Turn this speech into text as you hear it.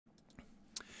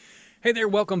Hey there,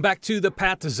 welcome back to the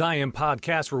Path to Zion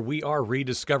podcast, where we are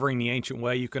rediscovering the ancient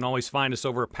way. You can always find us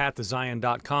over at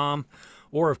pathtozion.com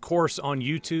or, of course, on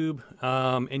YouTube.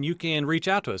 And you can reach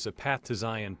out to us at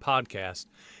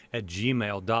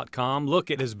pathtozionpodcast@gmail.com.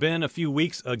 Look, it has been a few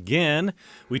weeks again.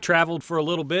 We traveled for a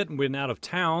little bit and been out of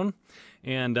town.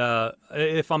 And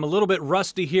if I'm a little bit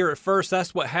rusty here at first,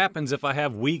 that's what happens if I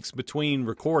have weeks between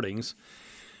recordings.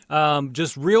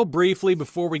 Just real briefly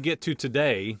before we get to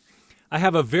today, I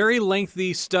have a very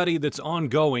lengthy study that's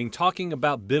ongoing talking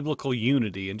about biblical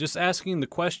unity and just asking the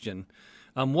question,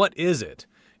 what is it?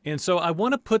 And so I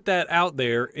want to put that out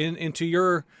there into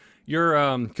your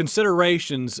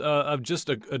considerations of just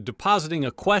depositing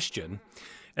a question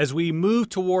as we move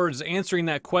towards answering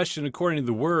that question according to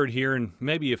the Word here in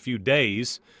maybe a few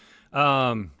days.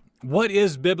 What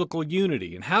is biblical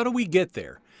unity, and how do we get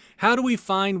there? How do we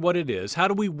find what it is? How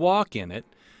do we walk in it?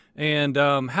 And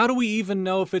how do we even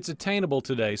know if it's attainable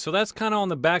today? So that's kind of on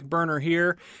the back burner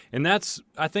here. And I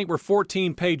think we're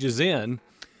 14 pages in.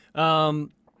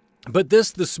 But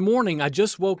this morning, I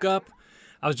just woke up.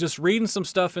 I was just reading some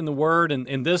stuff in the Word,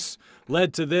 and this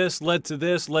led to this, led to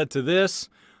this, led to this.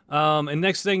 And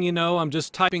next thing you know, I'm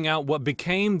just typing out what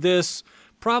became this,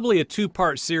 probably a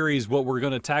two-part series, what we're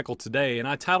going to tackle today. And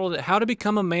I titled it, How to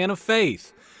Become a Man of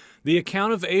Faith. The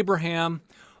account of Abraham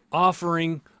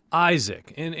offering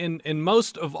Isaac. And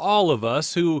most of all of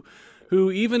us who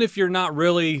even if you're not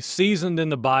really seasoned in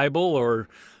the Bible or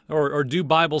do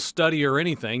Bible study or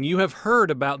anything, you have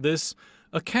heard about this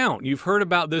account. You've heard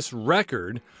about this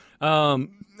record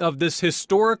of this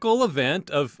historical event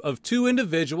of two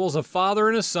individuals, a father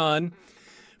and a son,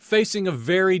 facing a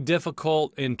very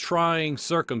difficult and trying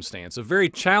circumstance, a very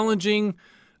challenging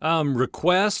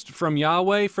request from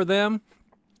Yahweh for them.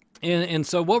 And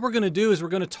so what we're going to do is we're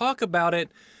going to talk about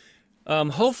it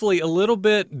hopefully a little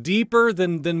bit deeper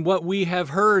than what we have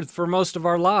heard for most of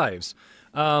our lives.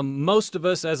 Most of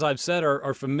us, as I've said,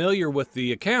 are familiar with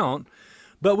the account,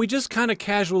 but we just kind of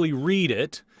casually read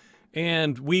it,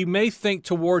 and we may think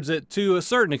towards it to a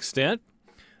certain extent,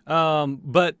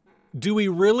 but do we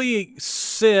really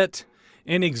sit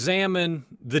and examine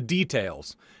the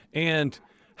details? And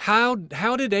how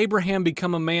did Abraham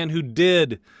become a man who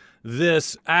did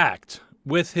this act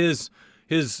with his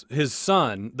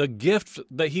son, the gift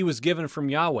that he was given from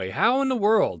Yahweh? How in the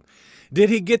world did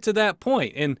he get to that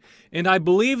point? And I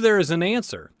believe there is an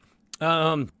answer.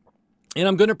 And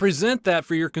I'm going to present that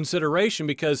for your consideration,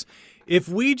 because if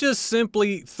we just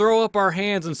simply throw up our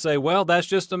hands and say, well, that's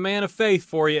just a man of faith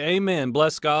for you, amen,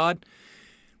 bless God,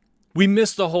 we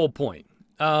miss the whole point.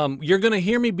 You're going to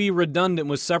hear me be redundant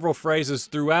with several phrases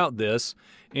throughout this,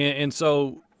 and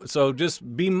so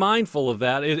just be mindful of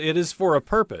that. It is for a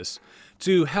purpose,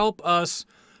 to help us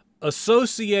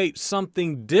associate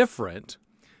something different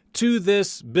to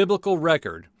this biblical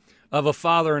record of a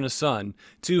father and a son,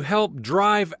 to help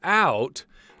drive out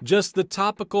just the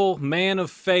topical man of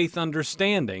faith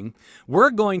understanding. We're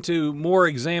going to more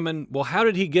examine, well, how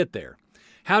did he get there?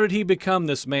 How did he become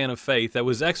this man of faith that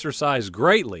was exercised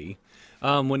greatly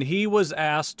when he was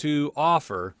asked to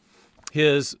offer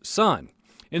his son?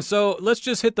 And so let's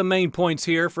just hit the main points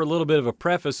here for a little bit of a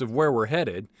preface of where we're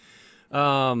headed.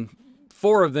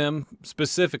 Four of them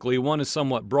specifically. One is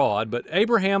somewhat broad, but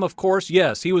Abraham, of course,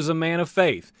 yes, he was a man of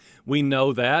faith. We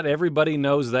know that. Everybody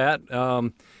knows that.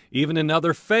 Even in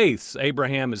other faiths,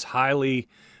 Abraham is highly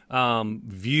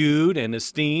viewed and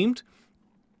esteemed.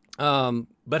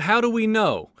 But how do we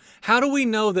know? How do we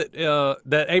know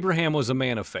that Abraham was a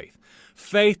man of faith?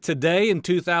 Faith today in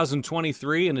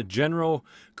 2023 in a general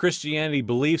Christianity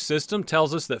belief system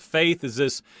tells us that faith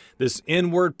is this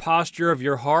inward posture of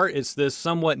your heart. It's this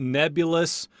somewhat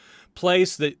nebulous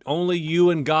place that only you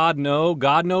and God know.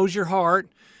 God knows your heart,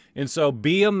 and so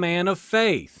be a man of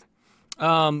faith.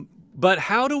 But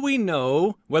how do we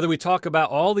know, whether we talk about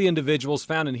all the individuals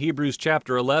found in Hebrews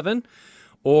chapter 11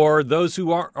 or those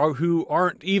who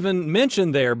aren't even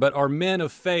mentioned there but are men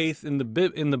of faith in the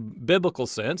biblical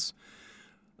sense?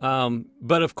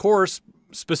 But of course,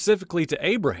 specifically to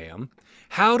Abraham,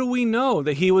 how do we know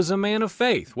that he was a man of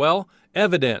faith? Well,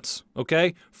 evidence,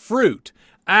 okay? Fruit,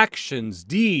 actions,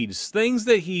 deeds, things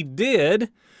that he did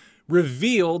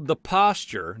revealed the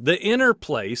posture, the inner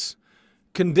place,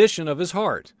 condition of his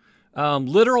heart.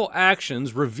 Literal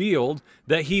actions revealed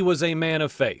that he was a man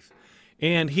of faith.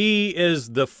 And he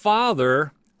is the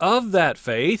father of that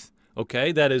faith,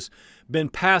 okay, that has been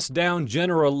passed down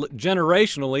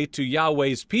generationally to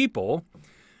Yahweh's people.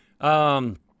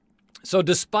 So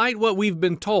despite what we've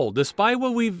been told, despite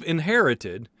what we've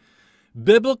inherited,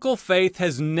 biblical faith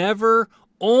has never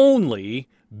only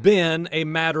been a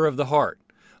matter of the heart,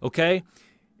 okay?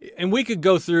 And we could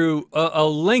go through a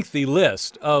lengthy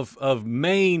list of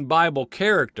main Bible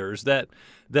characters that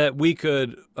we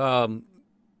could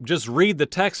just read the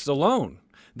text alone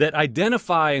that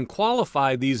identify and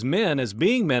qualify these men as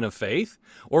being men of faith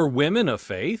or women of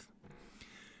faith.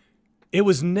 It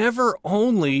was never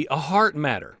only a heart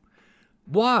matter.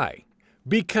 Why?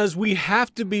 Because we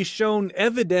have to be shown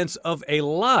evidence of a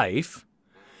life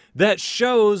that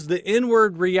shows the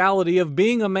inward reality of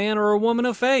being a man or a woman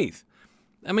of faith.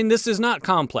 I mean, this is not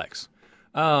complex.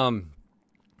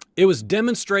 It was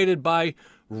demonstrated by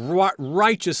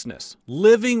righteousness,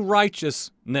 living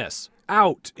righteousness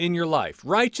out in your life.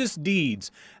 Righteous deeds,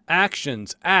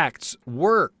 actions, acts,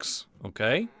 works,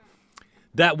 okay?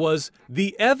 That was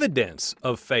the evidence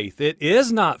of faith. It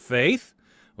is not faith,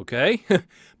 okay?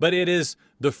 But it is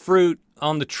the fruit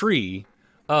on the tree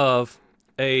of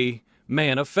a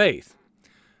man of faith.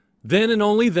 Then and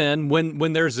only then,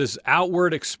 when there's this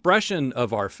outward expression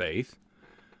of our faith,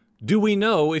 do we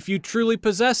know if you truly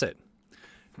possess it.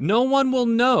 No one will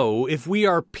know if we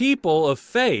are people of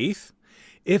faith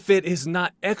if it is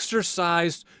not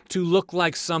exercised to look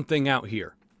like something out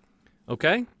here.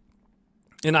 Okay?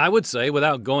 And I would say,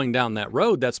 without going down that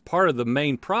road, that's part of the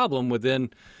main problem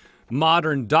within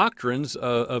modern doctrines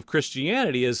of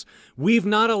Christianity is we've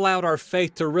not allowed our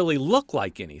faith to really look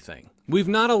like anything. We've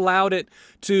not allowed it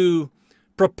to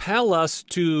propel us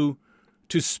to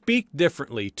speak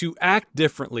differently, to act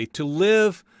differently, to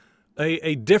live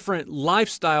a different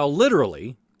lifestyle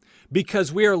literally,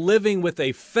 because we are living with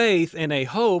a faith and a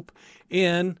hope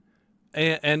in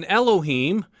an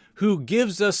Elohim who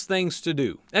gives us things to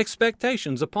do,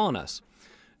 expectations upon us,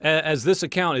 as this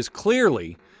account is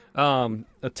clearly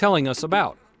telling us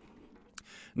about.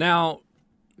 Now,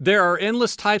 there are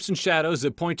endless types and shadows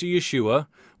that point to Yeshua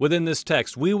within this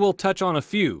text. We will touch on a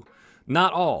few,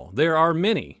 not all. There are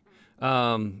many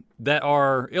that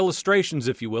are illustrations,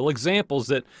 if you will, examples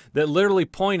that literally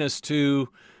point us to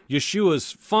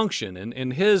Yeshua's function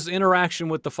and his interaction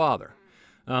with the Father.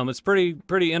 It's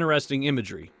pretty interesting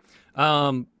imagery.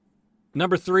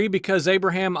 Number 3, because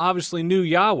Abraham obviously knew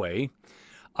Yahweh,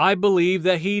 I believe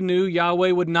that he knew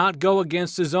Yahweh would not go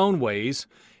against his own ways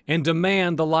and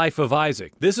demand the life of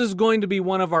Isaac. This is going to be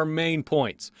one of our main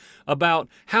points about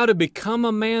how to become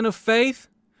a man of faith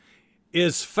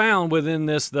is found within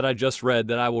this that I just read,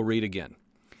 that I will read again.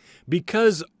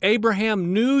 Because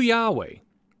Abraham knew Yahweh,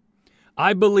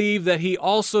 I believe that he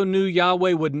also knew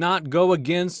Yahweh would not go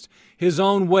against his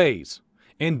own ways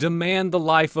and demand the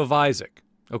life of Isaac.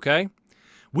 Okay?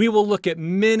 We will look at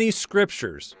many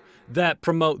scriptures that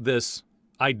promote this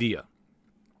idea.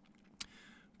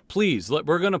 Please,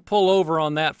 we're going to pull over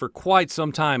on that for quite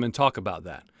some time and talk about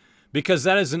that, because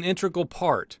that is an integral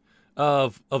part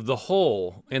of the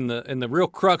whole and the real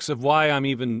crux of why I'm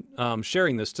even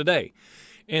sharing this today.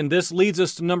 And this leads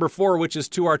us to number 4, which is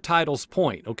to our title's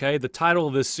point, okay? The title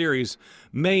of this series'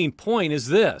 main point is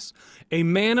this: a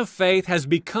man of faith has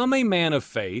become a man of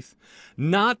faith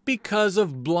not because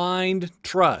of blind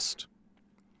trust,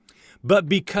 but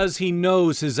because he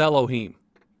knows his Elohim.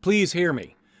 Please hear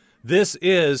me. This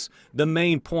is the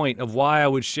main point of why I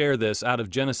would share this out of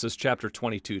Genesis chapter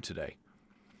 22 today.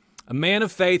 A man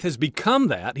of faith has become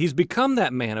that. He's become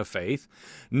that man of faith,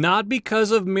 not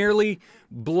because of merely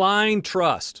blind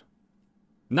trust,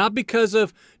 not because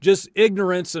of just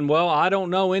ignorance and, well, I don't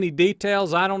know any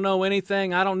details, I don't know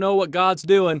anything, I don't know what God's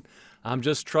doing, I'm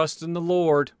just trusting the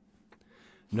Lord.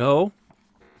 No,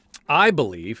 I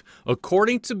believe,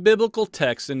 according to biblical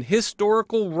texts and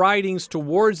historical writings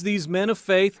towards these men of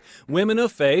faith, women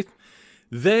of faith,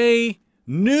 they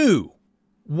knew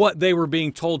what they were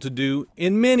being told to do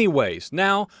in many ways.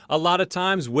 Now, a lot of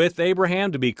times with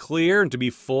Abraham, to be clear and to be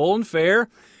full and fair,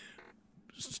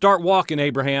 start walking,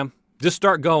 Abraham. Just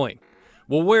start going.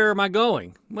 Well, where am I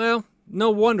going? Well, no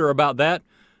wonder about that.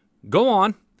 Go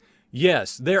on.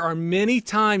 Yes, there are many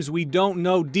times we don't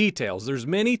know details. There's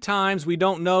many times we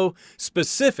don't know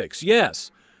specifics.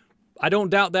 Yes, I don't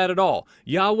doubt that at all.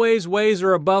 Yahweh's ways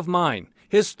are above mine.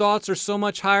 His thoughts are so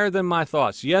much higher than my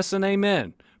thoughts. Yes and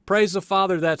amen. Praise the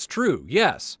Father, that's true.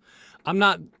 Yes.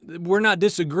 We're not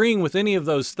disagreeing with any of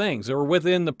those things. Or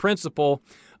within the principle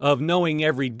of knowing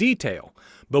every detail.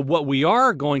 But what we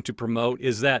are going to promote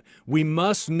is that we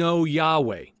must know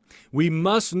Yahweh. We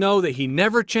must know that He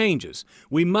never changes.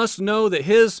 We must know that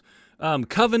His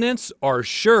covenants are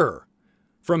sure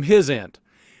from His end.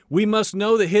 We must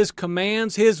know that His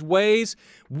commands, His ways,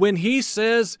 when He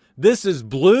says this is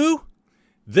blue,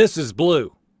 this is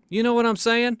blue. You know what I'm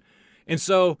saying? And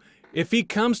so if He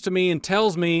comes to me and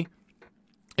tells me,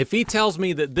 if He tells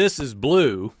me that this is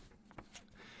blue,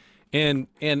 and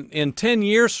in 10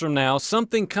 years from now,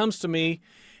 something comes to me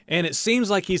and it seems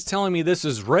like he's telling me this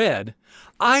is red,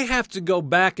 I have to go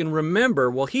back and remember,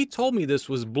 well, he told me this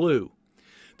was blue.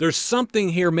 There's something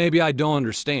here maybe I don't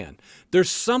understand.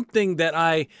 There's something that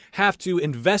I have to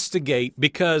investigate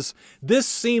because this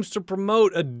seems to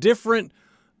promote a different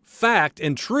fact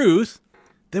and truth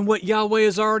than what Yahweh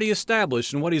has already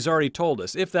established and what he's already told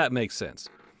us, if that makes sense.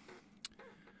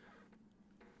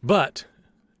 But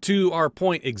to our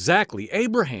point exactly,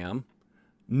 Abraham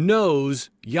knows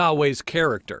Yahweh's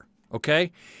character,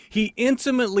 okay? He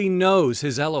intimately knows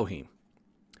his Elohim.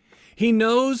 He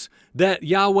knows that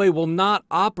Yahweh will not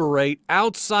operate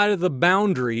outside of the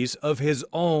boundaries of his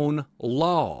own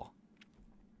law.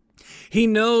 He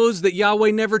knows that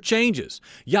Yahweh never changes.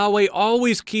 Yahweh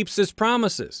always keeps his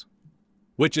promises,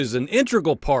 which is an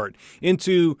integral part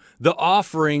into the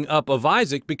offering up of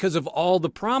Isaac because of all the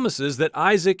promises that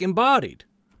Isaac embodied.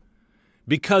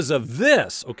 Because of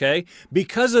this, okay,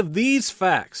 because of these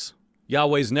facts,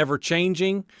 Yahweh's never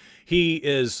changing. He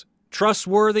is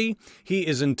trustworthy. He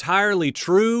is entirely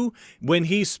true. When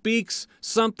he speaks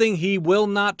something, he will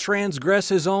not transgress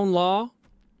his own law.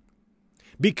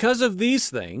 Because of these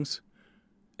things,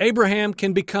 Abraham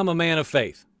can become a man of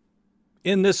faith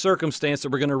in this circumstance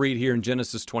that we're going to read here in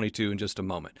Genesis 22 in just a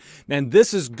moment. And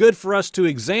this is good for us to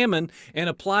examine and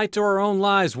apply to our own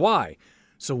lives. Why?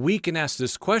 So we can ask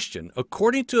this question.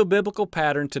 According to a biblical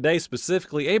pattern, today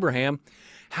specifically Abraham,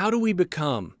 how do we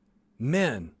become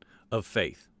men of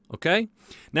faith? Okay?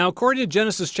 Now, according to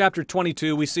Genesis chapter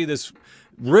 22, we see this,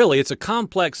 really, it's a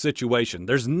complex situation.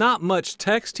 There's not much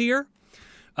text here,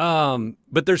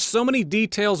 but there's so many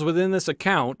details within this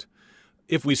account,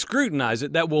 if we scrutinize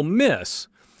it, that we'll miss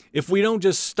if we don't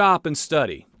just stop and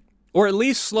study, or at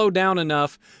least slow down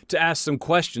enough to ask some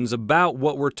questions about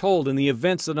what we're told in the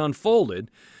events that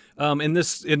unfolded in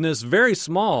this very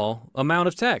small amount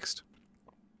of text.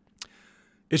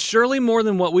 It's surely more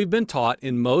than what we've been taught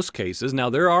in most cases. Now,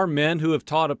 there are men who have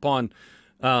taught upon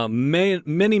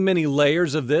many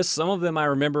layers of this. Some of them I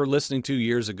remember listening to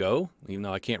years ago, even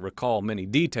though I can't recall many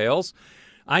details.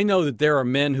 I know that there are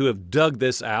men who have dug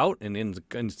this out and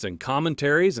it's in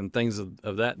commentaries and things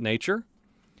of that nature.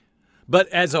 But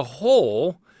as a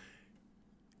whole,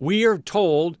 we are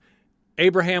told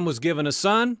Abraham was given a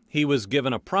son. He was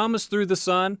given a promise through the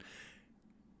son.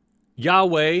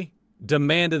 Yahweh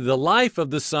demanded the life of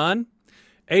the son.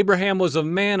 Abraham was a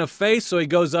man of faith, so he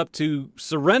goes up to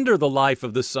surrender the life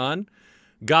of the son.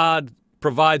 God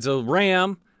provides a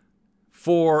ram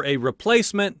for a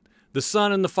replacement. The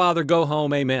son and the father go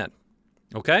home. Amen.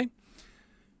 Okay?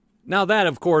 Now that,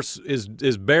 of course,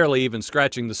 is barely even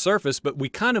scratching the surface, but we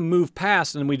kind of move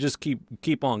past and we just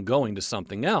keep on going to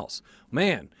something else.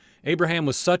 Man, Abraham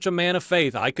was such a man of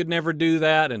faith. I could never do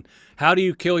that. And how do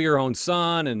you kill your own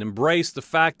son and embrace the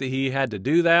fact that he had to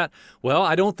do that? Well,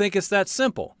 I don't think it's that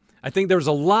simple. I think there's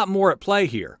a lot more at play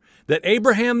here that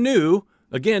Abraham knew.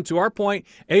 Again, to our point,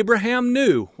 Abraham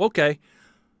knew, okay,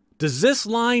 does this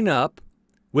line up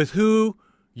with who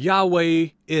Yahweh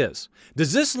is?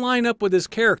 Does this line up with his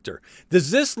character?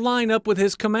 Does this line up with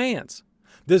his commands?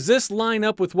 Does this line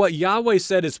up with what Yahweh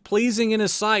said is pleasing in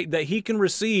his sight that he can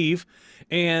receive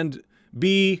and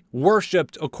be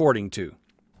worshiped according to?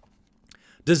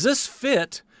 Does this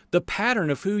fit the pattern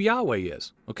of who Yahweh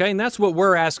is? Okay, and that's what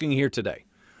we're asking here today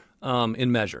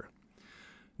in measure.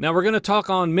 Now, we're going to talk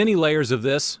on many layers of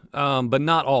this, but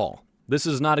not all. This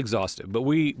is not exhaustive, but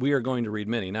we are going to read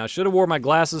many. Now, I should have wore my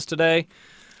glasses today.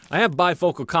 I have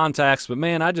bifocal contacts, but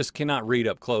man, I just cannot read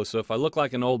up close. So if I look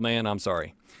like an old man, I'm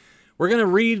sorry. We're going to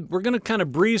read, we're going to kind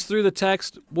of breeze through the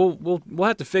text. We'll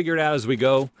have to figure it out as we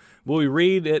go. Will we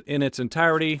read it in its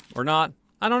entirety or not?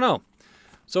 I don't know.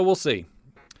 So we'll see.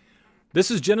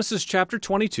 This is Genesis chapter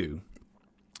 22.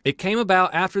 It came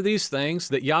about after these things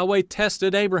that Yahweh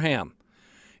tested Abraham.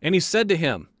 And he said to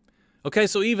him, okay,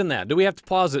 so even that, do we have to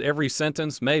pause at every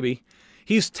sentence? Maybe.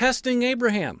 He's testing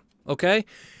Abraham, okay?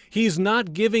 He's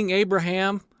not giving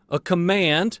Abraham a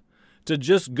command to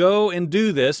just go and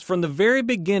do this. From the very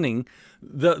beginning,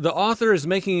 the author is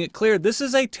making it clear this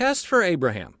is a test for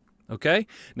Abraham, okay?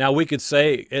 Now, we could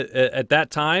say at that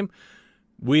time,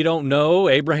 we don't know,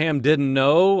 Abraham didn't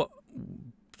know,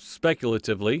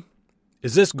 speculatively.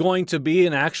 Is this going to be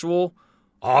an actual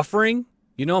offering?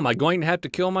 You know, am I going to have to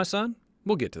kill my son?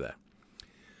 We'll get to that.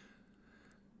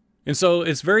 And so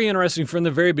it's very interesting from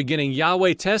the very beginning.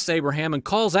 Yahweh tests Abraham and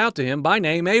calls out to him by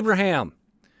name, Abraham.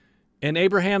 And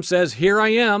Abraham says, here I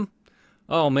am.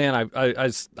 Oh man,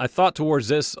 I thought towards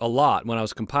this a lot when I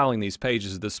was compiling these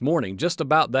pages this morning, just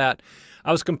about that.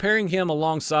 I was comparing him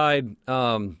alongside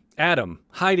Adam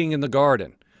hiding in the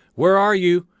garden. Where are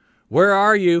you? Where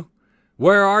are you?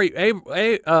 Where are you?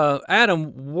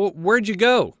 Adam, where'd you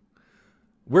go?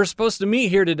 We're supposed to meet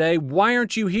here today. Why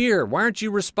aren't you here? Why aren't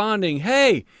you responding?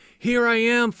 Hey, here I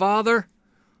am, Father.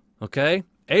 Okay,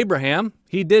 Abraham,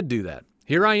 he did do that.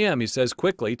 Here I am, he says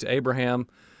quickly to Abraham,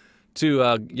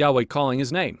 to Yahweh calling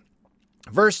his name.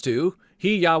 Verse 2,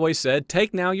 he, Yahweh, said,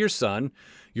 take now your son,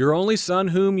 your only son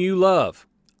whom you love,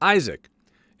 Isaac,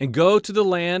 and go to the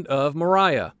land of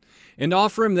Moriah, and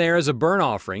offer him there as a burnt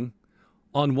offering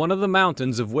on one of the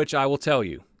mountains of which I will tell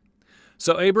you.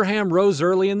 So Abraham rose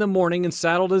early in the morning and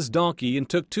saddled his donkey and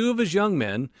took 2 of his young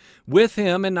men with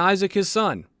him and Isaac his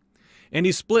son. And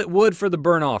he split wood for the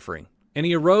burnt offering. And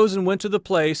he arose and went to the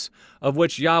place of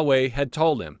which Yahweh had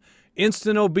told him.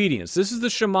 Instant obedience. This is the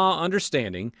Shema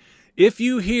understanding. If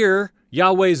you hear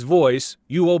Yahweh's voice,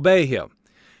 you obey him.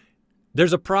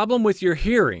 There's a problem with your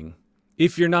hearing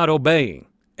if you're not obeying.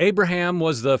 Abraham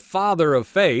was the father of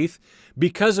faith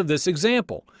because of this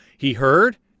example. He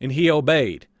heard and he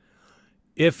obeyed.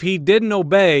 If he didn't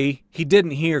obey, he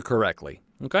didn't hear correctly.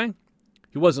 Okay?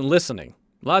 He wasn't listening.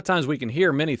 A lot of times we can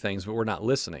hear many things, but we're not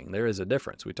listening. There is a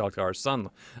difference. We talk to our son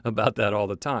about that all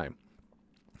the time.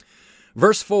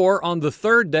 Verse 4, on the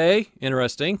 3rd day,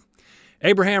 interesting,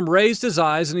 Abraham raised his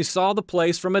eyes and he saw the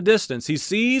place from a distance. He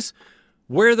sees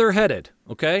where they're headed,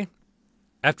 okay?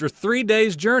 After 3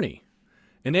 days' journey.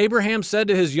 And Abraham said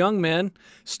to his young men,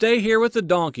 stay here with the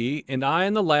donkey, and I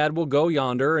and the lad will go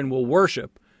yonder and will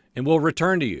worship, and will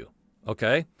return to you,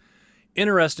 okay?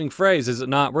 Interesting phrase, is it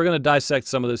not? We're going to dissect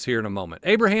some of this here in a moment.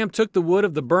 Abraham took the wood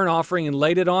of the burnt offering and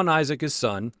laid it on Isaac his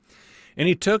son, and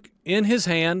he took in his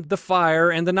hand the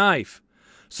fire and the knife.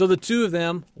 So the 2 of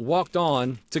them walked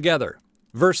on together.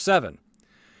 Verse 7,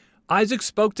 Isaac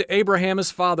spoke to Abraham his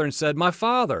father and said, my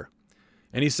father.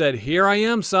 And he said, here I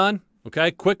am, son.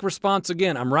 Okay, quick response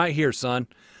again. I'm right here, son.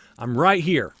 I'm right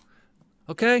here.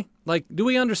 Okay, like, do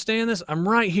we understand this? I'm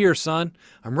right here, son.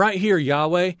 I'm right here,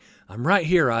 Yahweh. I'm right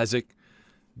here, Isaac.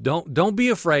 Don't be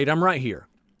afraid. I'm right here.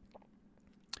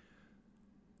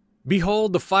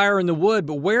 Behold the fire and the wood,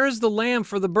 but where is the lamb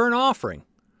for the burnt offering?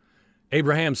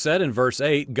 Abraham said in verse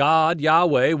 8, God,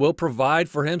 Yahweh, will provide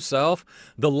for himself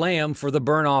the lamb for the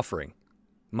burnt offering,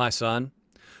 my son.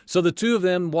 So the 2 of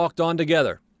them walked on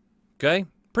together. Okay?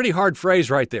 Pretty hard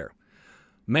phrase right there.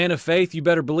 Man of faith, you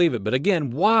better believe it. But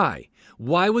again, why?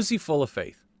 Why was he full of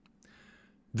faith?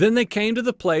 Then they came to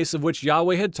the place of which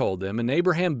Yahweh had told them, and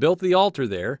Abraham built the altar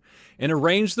there, and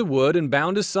arranged the wood, and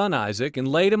bound his son Isaac, and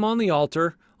laid him on the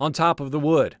altar on top of the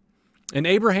wood. And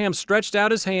Abraham stretched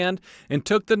out his hand, and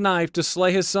took the knife to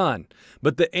slay his son.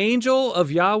 But the angel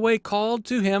of Yahweh called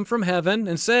to him from heaven,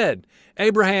 and said,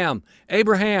 Abraham,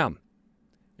 Abraham.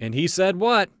 And he said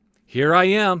what? Here I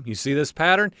am. You see this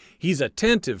pattern? He's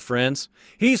attentive, friends.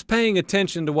 He's paying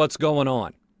attention to what's going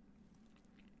on.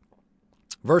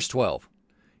 Verse 12.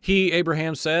 He,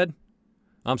 Abraham said,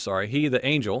 he, the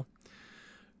angel,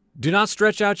 do not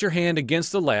stretch out your hand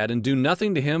against the lad and do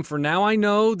nothing to him, for now I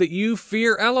know that you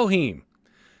fear Elohim,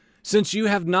 since you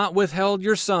have not withheld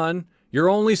your son, your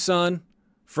only son,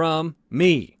 from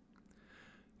me.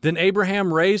 Then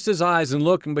Abraham raised his eyes and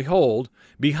looked, and behold,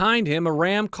 behind him a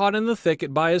ram caught in the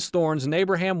thicket by his thorns, and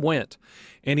Abraham went,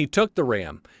 and he took the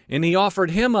ram, and he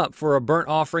offered him up for a burnt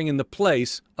offering in the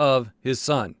place of his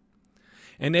son.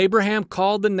 And Abraham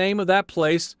called the name of that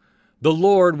place, the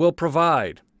Lord will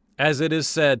provide, as it is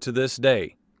said to this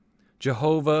day.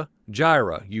 Jehovah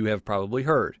Jireh, you have probably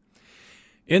heard.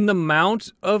 In the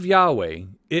mount of Yahweh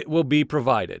it will be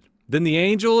provided. Then the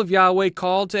angel of Yahweh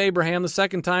called to Abraham the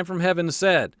 2nd time from heaven and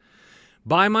said,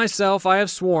 by myself I have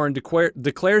sworn,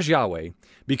 declares Yahweh,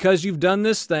 because you've done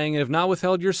this thing and have not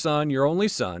withheld your son, your only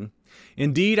son.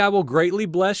 Indeed, I will greatly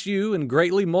bless you and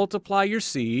greatly multiply your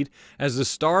seed as the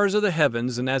stars of the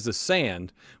heavens and as the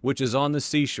sand which is on the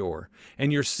seashore.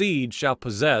 And your seed shall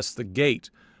possess the gate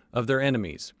of their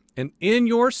enemies. And in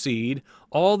your seed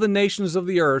all the nations of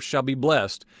the earth shall be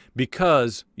blessed,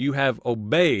 because you have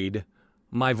obeyed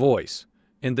my voice.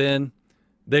 And then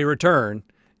they return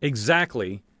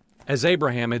exactly as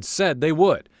Abraham had said they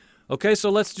would. Okay, so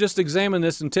let's just examine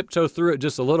this and tiptoe through it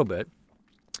just a little bit.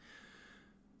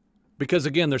 Because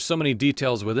again, there's so many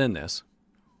details within this.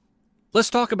 Let's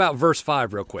talk about verse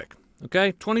 5 real quick.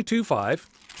 Okay, 22:5.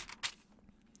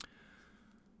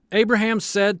 Abraham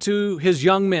said to his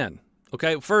young men.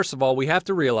 Okay, first of all, we have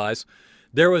to realize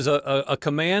there was a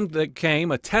command that came,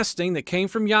 a testing that came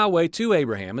from Yahweh to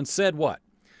Abraham and said what?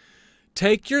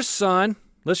 Take your son.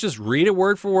 Let's just read it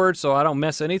word for word so I don't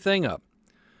mess anything up.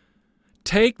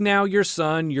 Take now your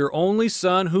son, your only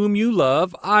son whom you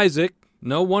love, Isaac,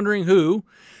 no wondering who,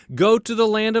 go to the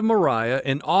land of Moriah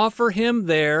and offer him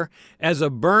there as a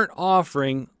burnt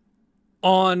offering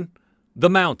on the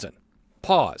mountain.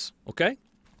 Pause, okay?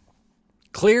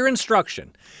 Clear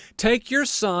instruction. Take your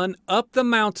son up the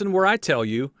mountain where I tell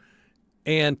you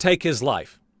and take his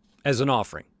life as an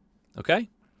offering. Okay?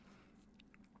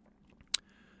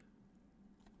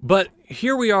 But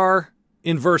here we are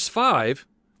in verse 5,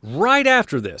 right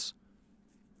after this.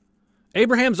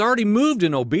 Abraham's already moved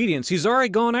in obedience. He's already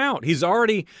gone out. He's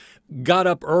already got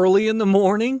up early in the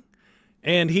morning,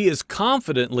 and he is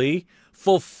confidently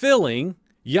fulfilling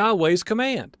Yahweh's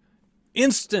command.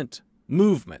 Instant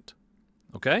movement.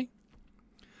 Okay?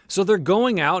 So they're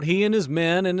going out, he and his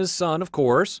men and his son, of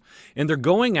course, and they're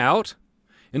going out,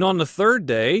 and on the third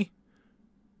day,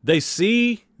 they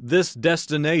see this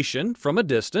destination from a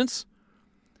distance,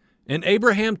 and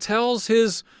Abraham tells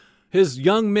his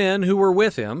young men who were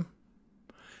with him,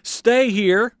 stay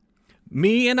here,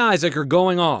 me and Isaac are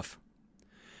going off.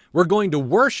 We're going to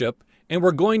worship, and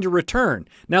we're going to return.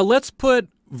 Now let's put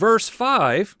verse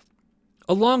 5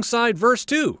 alongside verse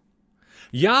 2.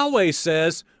 Yahweh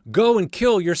says, go and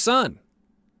kill your son.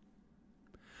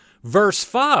 Verse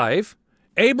 5,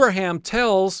 Abraham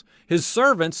tells his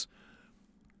servants,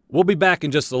 we'll be back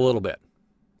in just a little bit.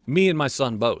 Me and my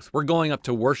son both. We're going up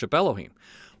to worship Elohim.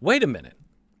 Wait a minute.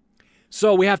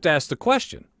 So we have to ask the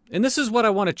question, and this is what I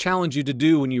want to challenge you to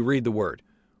do when you read the word.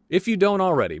 If you don't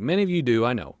already, many of you do,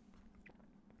 I know.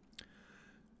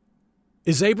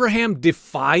 Is Abraham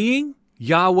defying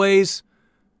Yahweh's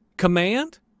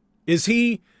command? Is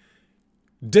he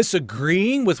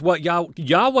disagreeing with what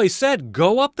Yahweh said?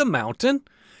 Go up the mountain,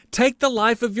 take the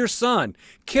life of your son,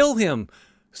 kill him,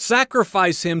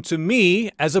 sacrifice him to me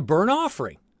as a burnt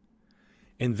offering.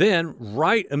 And then,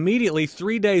 right immediately,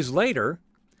 3 days later,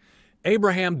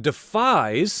 Abraham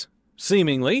defies,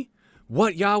 seemingly,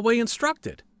 what Yahweh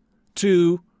instructed,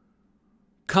 to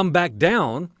come back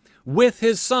down with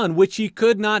his son, which he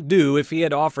could not do if he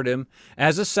had offered him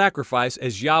as a sacrifice,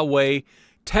 as Yahweh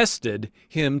tested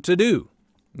him to do.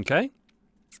 Okay?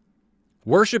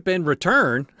 Worship and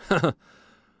return.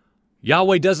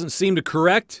 Yahweh doesn't seem to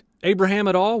correct Abraham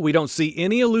at all. We don't see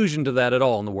any allusion to that at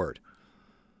all in the Word.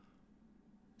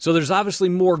 So there's obviously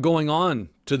more going on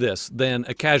to this than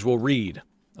a casual read.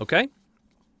 Okay?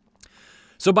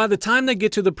 So by the time they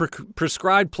get to the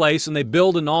prescribed place and they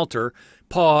build an altar,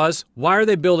 pause. Why are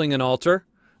they building an altar?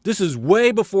 This is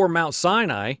way before Mount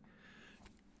Sinai.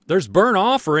 There's burnt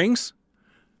offerings.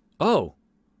 Oh,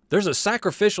 there's a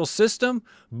sacrificial system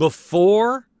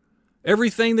before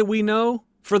everything that we know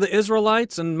for the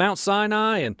Israelites and Mount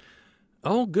Sinai, and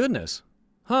oh goodness,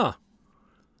 huh?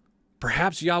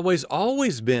 Perhaps Yahweh's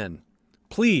always been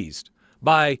pleased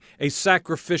by a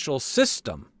sacrificial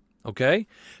system, okay?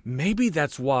 Maybe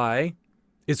that's why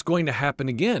it's going to happen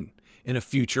again in a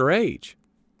future age.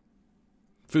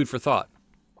 Food for thought.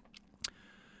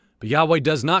 But Yahweh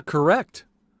does not correct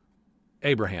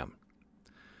Abraham.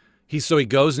 So he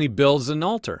goes and he builds an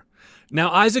altar.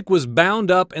 Now Isaac was bound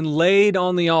up and laid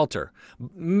on the altar.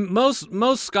 Most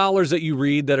scholars that you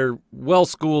read that are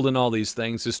well-schooled in all these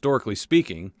things, historically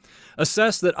speaking,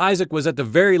 assess that Isaac was at the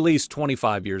very least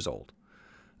 25 years old.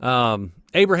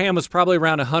 Abraham was probably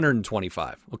around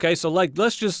 125. Okay, so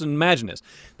let's just imagine this.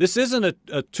 This isn't a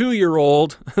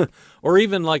 2-year-old or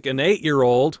even like an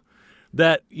 8-year-old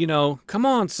that, come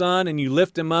on, son, and you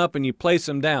lift him up and you place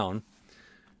him down.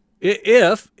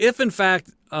 If in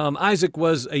fact Isaac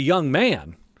was a young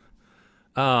man,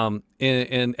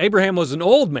 and Abraham was an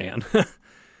old man,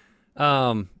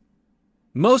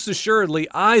 most assuredly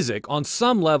Isaac, on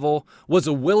some level, was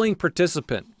a willing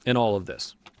participant in all of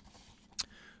this.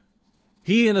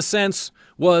 He, in a sense,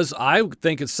 was, I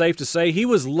think it's safe to say, he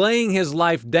was laying his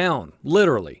life down,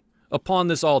 literally, upon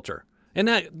this altar. And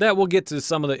that will get to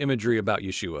some of the imagery about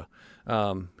Yeshua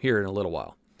here in a little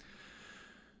while.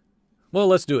 Well,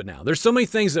 let's do it now. There's so many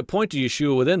things that point to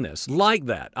Yeshua within this, like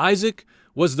that. Isaac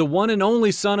was the one and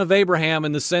only son of Abraham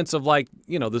in the sense of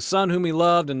the son whom he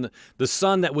loved and the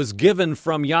son that was given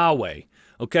from Yahweh.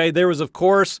 Okay, there was, of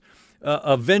course,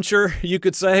 a venture, you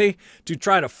could say, to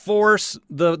try to force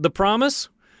the promise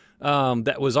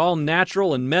that was all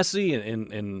natural and messy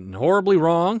and horribly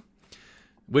wrong,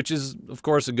 which is, of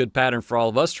course, a good pattern for all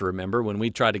of us to remember when we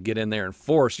try to get in there and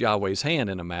force Yahweh's hand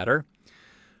in a matter.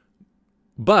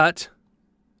 But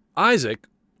Isaac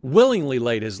willingly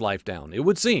laid his life down, it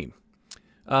would seem.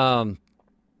 And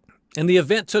the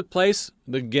event took place,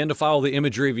 again to follow the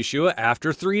imagery of Yeshua,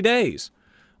 after 3 days.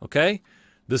 Okay?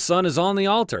 The son is on the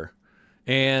altar.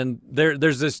 And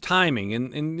there's this timing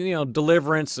and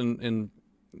deliverance and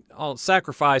all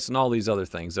sacrifice and all these other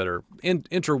things that are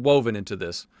interwoven into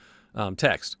this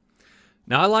text.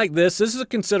 Now, I like this. This is a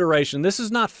consideration. This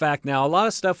is not fact now. A lot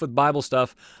of stuff with Bible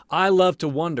stuff, I love to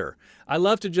wonder. I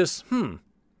love to just,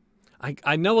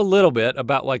 I know a little bit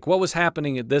about like what was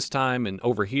happening at this time and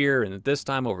over here and at this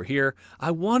time over here. I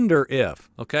wonder if,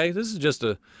 okay, this is just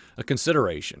a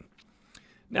consideration.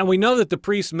 Now, we know that the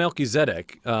priest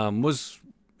Melchizedek was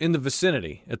in the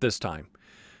vicinity at this time,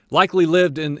 likely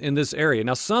lived in this area.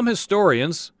 Now, some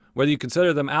historians, whether you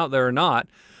consider them out there or not,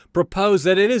 propose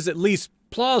that it is at least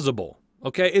plausible,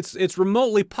 okay? It's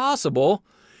remotely possible.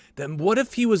 Then what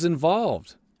if he was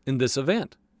involved in this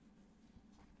event?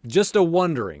 Just a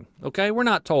wondering, okay? We're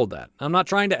not told that. I'm not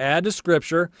trying to add to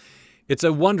Scripture. It's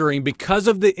a wondering because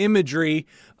of the imagery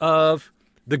of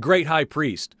the great high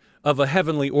priest of a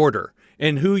heavenly order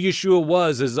and who Yeshua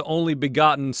was as the only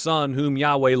begotten Son whom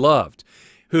Yahweh loved,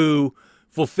 who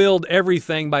fulfilled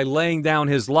everything by laying down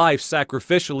his life,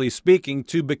 sacrificially speaking,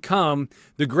 to become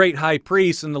the great high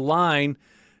priest in the line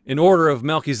in order of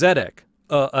Melchizedek,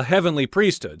 a heavenly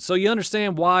priesthood. So you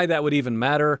understand why that would even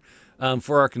matter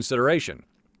for our consideration.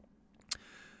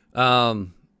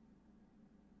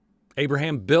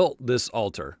 Abraham built this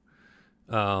altar.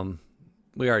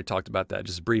 We already talked about that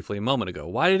just briefly a moment ago.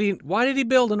 Why did he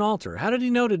build an altar? How did he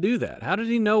know to do that? How did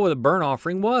he know what a burnt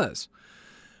offering was?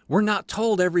 We're not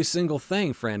told every single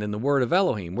thing, friend, in the word of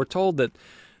Elohim. We're told that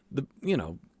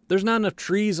there's not enough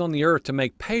trees on the earth to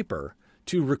make paper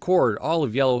to record all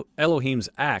of Elohim's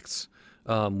acts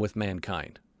with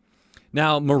mankind.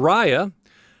 Now, Moriah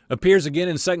appears again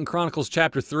in 2 Chronicles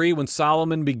chapter 3 when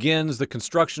Solomon begins the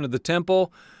construction of the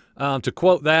temple, to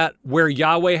quote that, where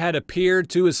Yahweh had appeared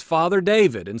to his father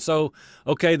David. And so,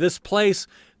 okay, this place,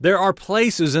 there are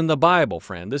places in the Bible,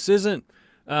 friend. This isn't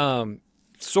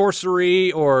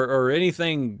sorcery or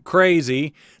anything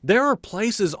crazy. There are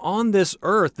places on this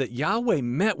earth that Yahweh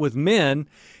met with men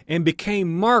and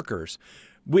became markers.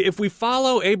 If we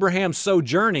follow Abraham's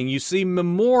sojourning, you see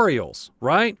memorials,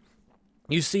 right?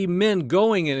 You see men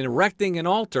going and erecting an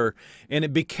altar, and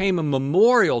it became a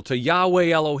memorial to Yahweh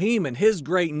Elohim and his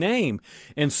great name.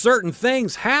 And certain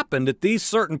things happened at these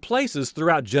certain places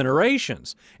throughout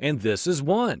generations, and this is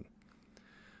one.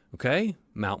 Okay,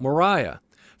 Mount Moriah.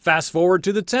 Fast forward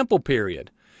to the temple period.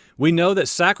 We know that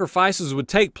sacrifices would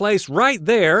take place right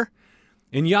there,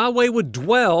 and Yahweh would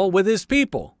dwell with his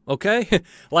people, okay?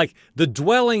 Like the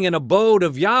dwelling and abode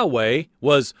of Yahweh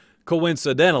was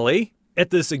coincidentally at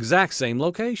this exact same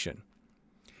location.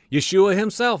 Yeshua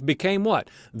himself became what?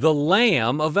 The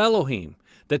Lamb of Elohim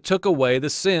that took away the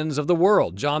sins of the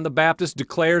world. John the Baptist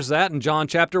declares that in John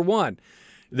chapter 1.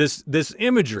 This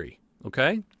imagery,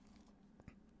 okay?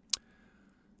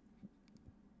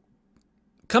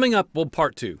 Coming up, well,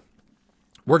 part 2,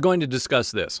 we're going to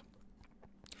discuss this.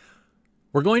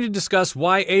 We're going to discuss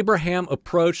why Abraham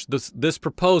approached this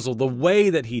proposal the way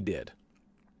that he did,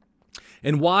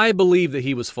 and why I believe that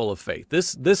he was full of faith.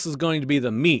 This is going to be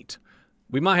the meat.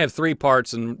 We might have 3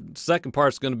 parts, and the second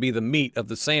part's going to be the meat of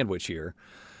the sandwich here,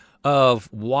 of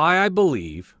why I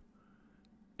believe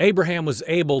Abraham was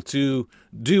able to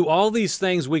do all these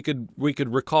things we could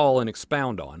recall and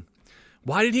expound on.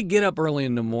 Why did he get up early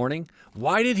in the morning?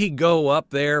 Why did he go up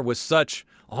there with such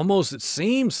almost,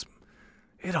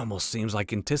 it almost seems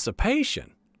like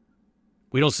anticipation?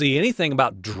 We don't see anything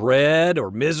about dread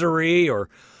or misery or,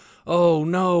 oh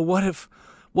no, what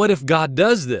if God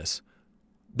does this?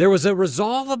 There was a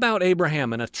resolve about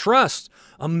Abraham and a trust,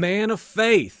 a man of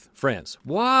faith, friends.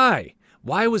 Why?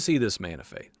 Why was he this man of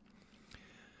faith?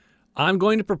 I'm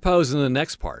going to propose in the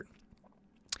next part.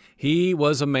 He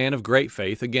was a man of great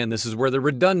faith. Again, this is where the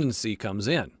redundancy comes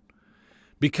in,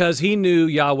 because he knew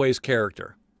Yahweh's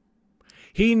character.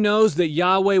 He knows that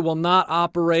Yahweh will not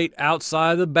operate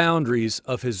outside the boundaries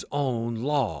of his own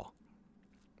law.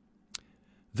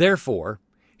 Therefore,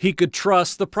 he could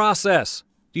trust the process.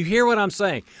 Do you hear what I'm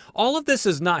saying? All of this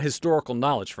is not historical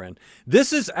knowledge, friend.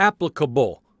 This is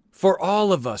applicable for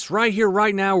all of us right here,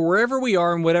 right now, wherever we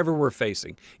are and whatever we're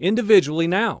facing, individually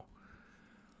now.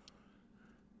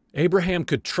 Abraham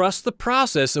could trust the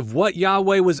process of what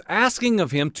Yahweh was asking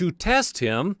of him to test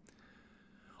him,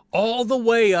 all the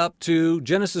way up to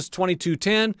Genesis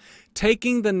 22:10,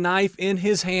 taking the knife in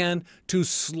his hand to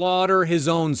slaughter his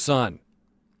own son.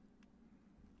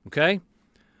 Okay?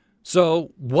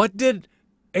 So what did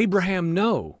Abraham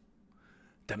know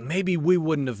that maybe we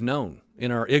wouldn't have known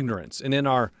in our ignorance and in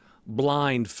our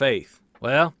blind faith?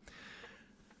 Well,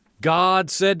 God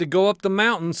said to go up the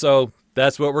mountain, so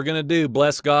that's what we're going to do.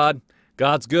 Bless God.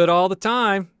 God's good all the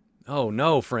time. Oh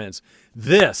no, friends.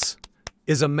 This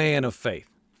is a man of faith.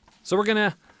 So we're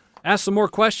going to ask some more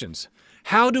questions.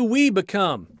 How do we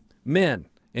become men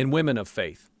and women of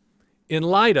faith in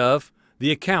light of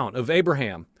the account of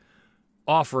Abraham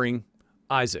offering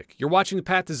Isaac? You're watching the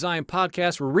Path to Zion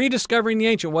podcast. We're rediscovering the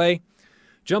ancient way.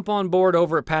 jump on board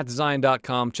over at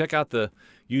pathdesign.com. Check out the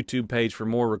YouTube page for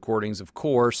more recordings, of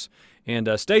course. And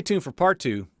stay tuned for part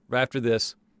 2 right after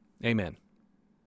this. Amen.